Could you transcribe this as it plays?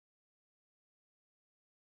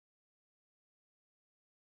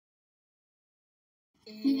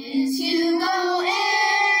Is you go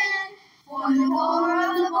in for the war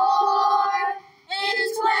of the board in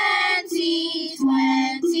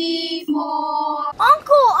 2024.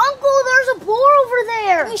 Uncle, there's a boar over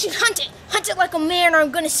there. We should hunt it like a man, or I'm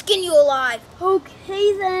gonna skin you alive.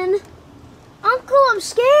 Okay then. Uncle, I'm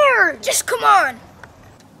scared. Just come on.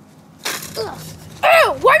 Ew,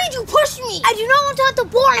 why did you push me? I do not want to hunt the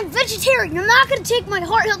boar. I'm vegetarian. You're not going to take my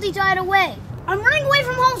heart-healthy diet away. I'm running away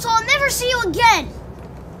from home, so I'll never see you again.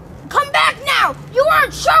 Come back now. You are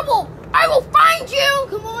in trouble. I will find you.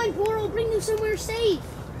 Come on, boar. I'll bring you somewhere safe.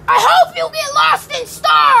 I hope you get lost and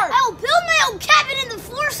starve. I'll build my own cabin in the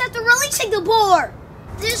forest after releasing the boar.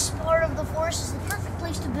 This part of the forest is the perfect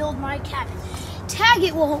place to build my cabin.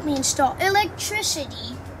 Taggett will help me install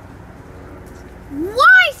electricity,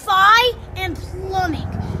 Wi-Fi, and plumbing.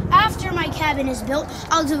 After my cabin is built,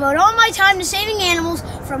 I'll devote all my time to saving animals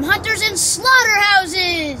from hunters and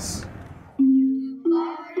slaughterhouses.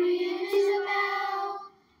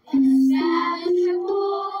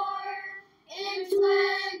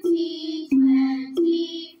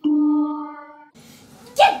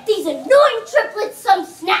 Get these annoying triplets some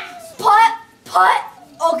snacks. Put.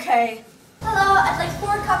 Okay. Hello, I'd like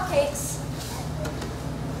 4 cupcakes.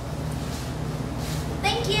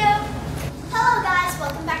 Thank you. Hello guys,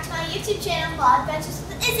 welcome back to my YouTube channel, Vlog Adventures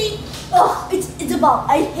with Izzy. Oh, it's Isabel.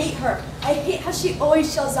 I hate her. I hate how she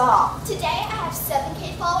always shows off. Today I have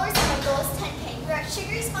 7K followers and my goal is 10K. We're at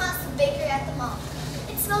Sugary Smiles, the bakery at the mall.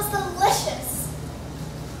 It smells delicious.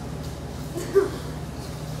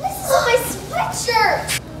 This is my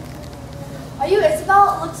sweatshirt. Are you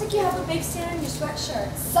Isabel? It looks like you have a big stain on your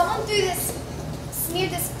sweatshirt. Someone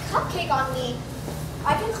smeared this cupcake on me.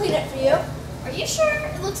 I can clean it for you. Are you sure?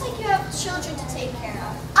 It looks like you have children to take care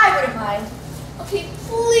of. I wouldn't mind. Okay,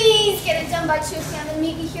 please get it done by 2 p.m. and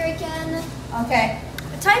meet me here again. Okay.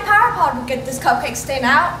 A tiny power pod will get this cupcake stain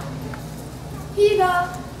out. Here you go.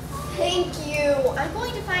 Thank you. I'm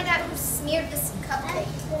going to find out who smeared this cupcake.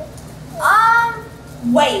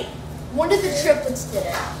 Wait. One of the triplets did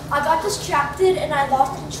it. I got distracted and I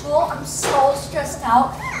lost control. I'm so stressed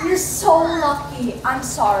out. You're so lucky. I'm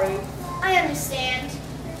sorry. I understand.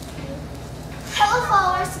 Hello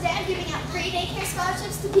followers, today I'm giving out free daycare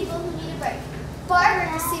scholarships to people who need a break.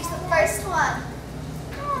 Barbara receives the first one.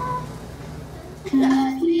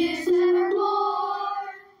 The years evermore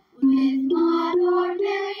with my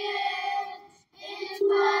barbarian in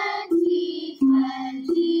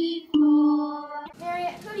 2024.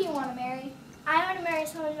 Harriet, who do you want to marry? I want to marry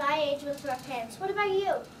someone my age with rough hands. What about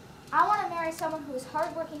you? I want to marry someone who is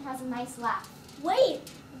hardworking, has a nice laugh. Wait,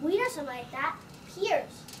 we know something like that.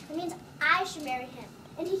 Pierce. That means I should marry him,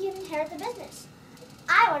 and he can inherit the business.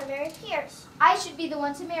 I want to marry Pierce. I should be the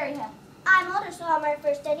one to marry him. I'm older, so I'll marry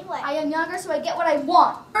first anyway. I am younger, so I get what I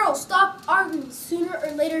want. Girl, stop arguing. Sooner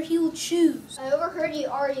or later, he will choose. I overheard you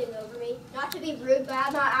arguing over me. Not to be rude, but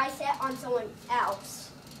I'm not eyes set on someone else.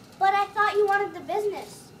 But I thought you wanted the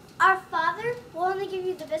business. Our father will only give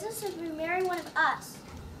you the business if you marry one of us.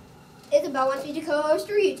 Isabel wants me to co-host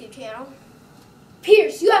her YouTube channel.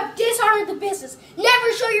 Pierce, you have dishonored the business.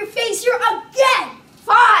 Never show your face here again.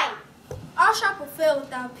 Fine! Our shop will fail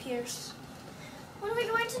without Pierce. What are we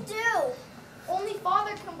going to do? Only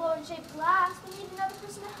father can blow and shape glass. We need another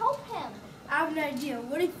person to help him. I have an idea.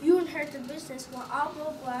 What if you inherit the business while I'll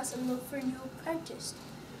blow glass and look for a new apprentice?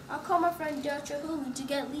 I'll call my friend Delta Hulu to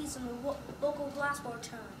get leads on the local glassblower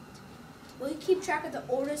talent. Will you keep track of the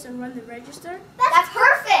orders and run the register? That's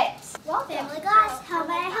perfect! Well, Family Glass, how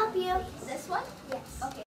may I help you? This one? Yes.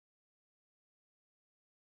 Okay.